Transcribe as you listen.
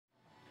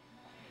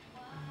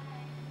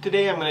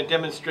Today I'm going to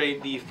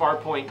demonstrate the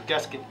Farpoint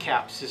Desiccant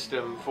cap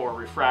system for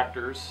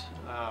refractors.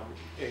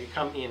 They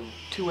come in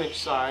 2-inch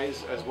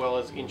size as well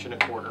as 1.25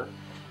 inches.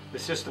 The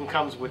system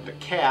comes with the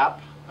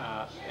cap,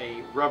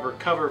 a rubber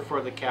cover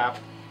for the cap,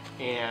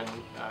 and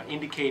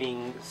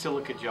indicating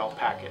silica gel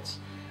packets.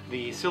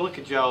 The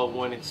silica gel,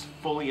 when it's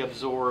fully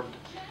absorbed,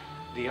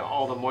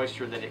 all the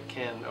moisture that it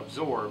can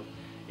absorb,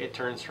 it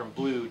turns from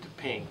blue to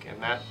pink,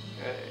 and that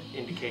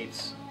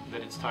indicates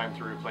that it's time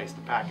to replace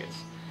the packets.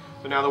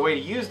 So now the way to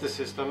use the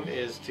system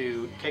is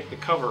to take the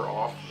cover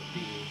off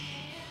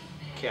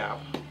the cap,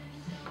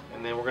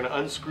 and then we're going to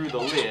unscrew the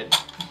lid,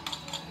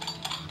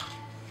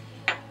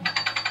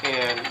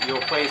 and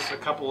you'll place a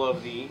couple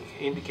of the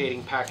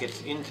indicating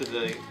packets into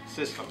the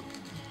system,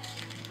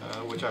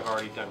 which I've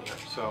already done here.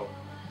 So,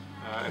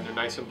 and they're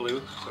nice and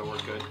blue, so we're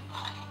good.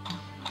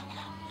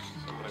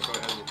 So I'm going to go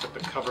ahead and put the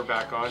cover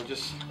back on.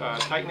 Just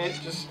tighten it,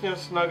 just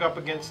snug up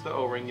against the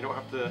O-ring. You don't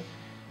have to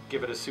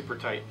give it a super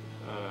tight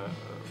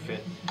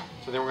fit.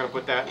 So then we're going to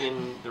put that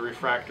in the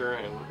refractor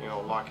and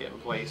lock it in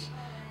place.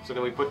 So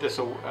then we put this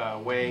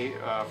away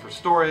for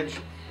storage.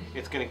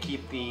 It's going to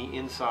keep the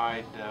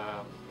inside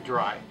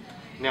dry.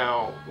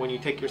 Now when you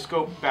take your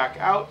scope back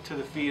out to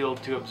the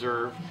field to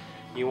observe,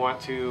 you want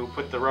to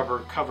put the rubber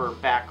cover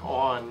back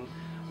on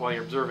while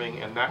you're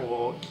observing, and that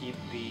will keep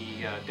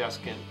the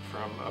desiccant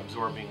from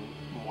absorbing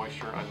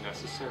moisture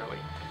unnecessarily.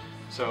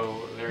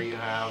 So there you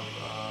have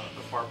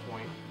the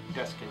Farpoint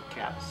Desiccant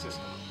cap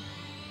system.